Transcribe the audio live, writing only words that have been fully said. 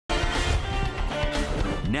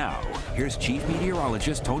Now, here's Chief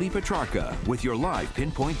Meteorologist Tony Petrarca with your live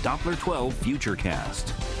Pinpoint Doppler 12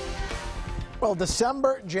 Futurecast. Well,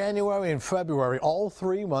 December, January, and February, all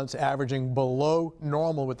 3 months averaging below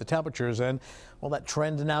normal with the temperatures. And, well, that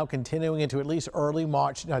trend now continuing into at least early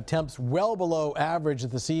March. Temps well below average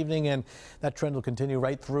this evening, and that trend will continue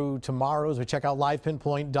right through tomorrow as we check out live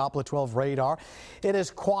Pinpoint Doppler 12 radar. It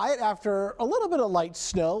is quiet after a little bit of light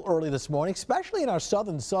snow early this morning, especially in our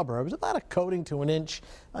southern suburbs. About a coating to an inch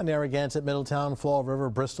on Narragansett, Middletown, Fall River,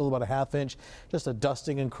 Bristol, about a half inch. Just a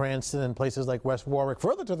dusting in Cranston and places like West Warwick.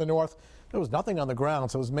 Further to the north, there was nothing on the ground,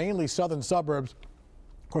 so it was mainly southern suburbs.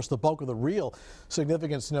 Of course, the bulk of the real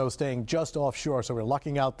significant snow staying just offshore, so we're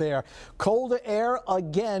lucking out there. Colder air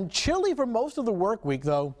again. Chilly for most of the work week,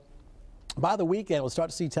 though. By the weekend, we'll start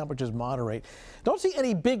to see temperatures moderate. Don't see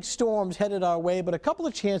any big storms headed our way, but a couple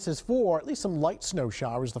of chances for at least some light snow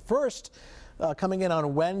showers. The first coming in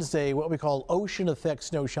on Wednesday, what we call ocean effect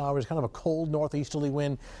snow showers, kind of a cold northeasterly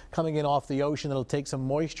wind coming in off the ocean. That'll take some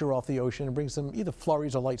moisture off the ocean and bring some either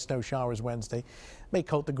flurries or light snow showers Wednesday. May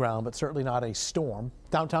coat the ground, but certainly not a storm.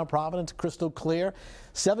 Downtown Providence, crystal clear.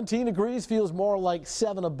 17 degrees, feels more like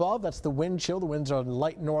 7 above. That's the wind chill. The winds are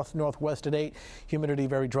light north-northwest at 8. Humidity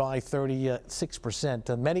very dry,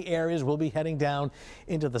 36%. Many areas will be heading down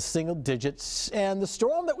into the single digits. And the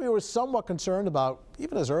storm that we were somewhat concerned about,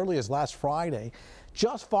 even as early as last Friday,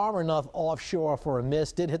 just far enough offshore for a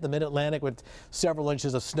miss. Did hit the mid-Atlantic with several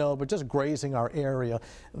inches of snow, but just grazing our area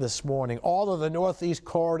this morning. All of the northeast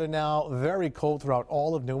corridor now very cold throughout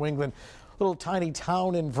all of New England. Little tiny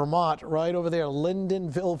town in Vermont, right over there,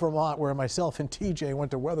 Lyndonville, Vermont, where myself and TJ went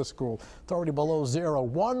to weather school. It's already below zero,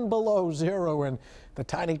 1 below zero in the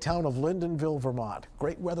tiny town of Lyndonville, Vermont.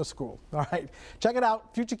 Great weather school. All right, check it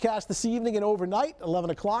out. Futurecast this evening and overnight, 11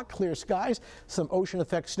 o'clock, clear skies. Some ocean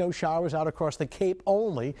effect snow showers out across the Cape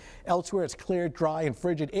only. Elsewhere, it's clear, dry, and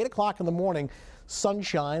frigid. 8 o'clock in the morning,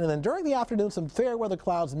 sunshine, and then during the afternoon, some fair weather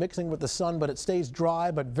clouds mixing with the sun, but it stays dry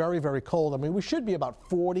but very, very cold. I mean, we should be about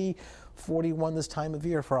 40, 41 this time of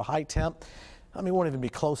year for a high temp. I mean, we won't even be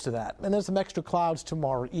close to that. And there's some extra clouds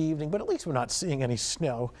tomorrow evening, but at least we're not seeing any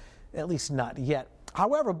snow, at least not yet.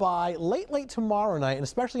 However, by late tomorrow night, and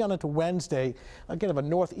especially on into Wednesday, again, a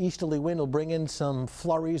northeasterly wind will bring in some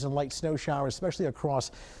flurries and light snow showers, especially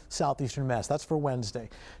across southeastern Mass. That's for Wednesday.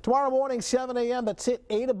 Tomorrow morning, 7 a.m., that's it,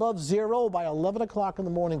 8 above zero. By 11 o'clock in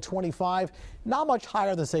the morning, 25. Not much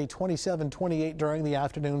higher than, say, 27, 28 during the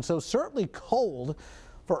afternoon, so certainly cold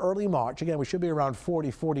for early March. Again, we should be around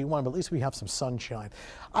 40, 41, but at least we have some sunshine.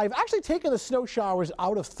 I've actually taken the snow showers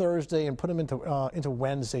out of Thursday and put them into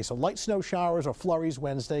Wednesday. So light snow showers or flurries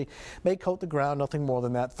Wednesday. May coat the ground, nothing more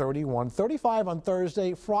than that, 31. 35 on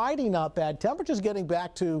Thursday. Friday, not bad. Temperatures getting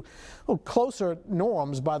back to closer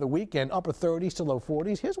norms by the weekend, upper 30s to low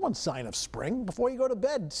 40s. Here's one sign of spring. Before you go to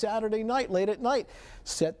bed Saturday night, late at night,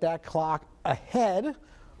 set that clock ahead,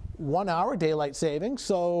 1 hour daylight savings.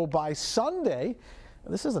 So by Sunday,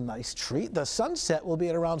 this is a nice treat. The sunset will be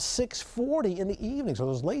at around 6:40 in the evening. So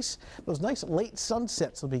those nice late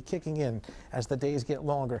sunsets will be kicking in as the days get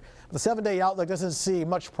longer. The 7-day outlook doesn't see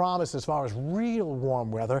much promise as far as real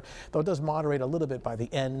warm weather, though it does moderate a little bit by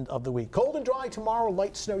the end of the week. Cold and dry tomorrow,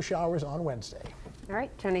 light snow showers on Wednesday. All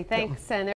right, Tony, thanks. And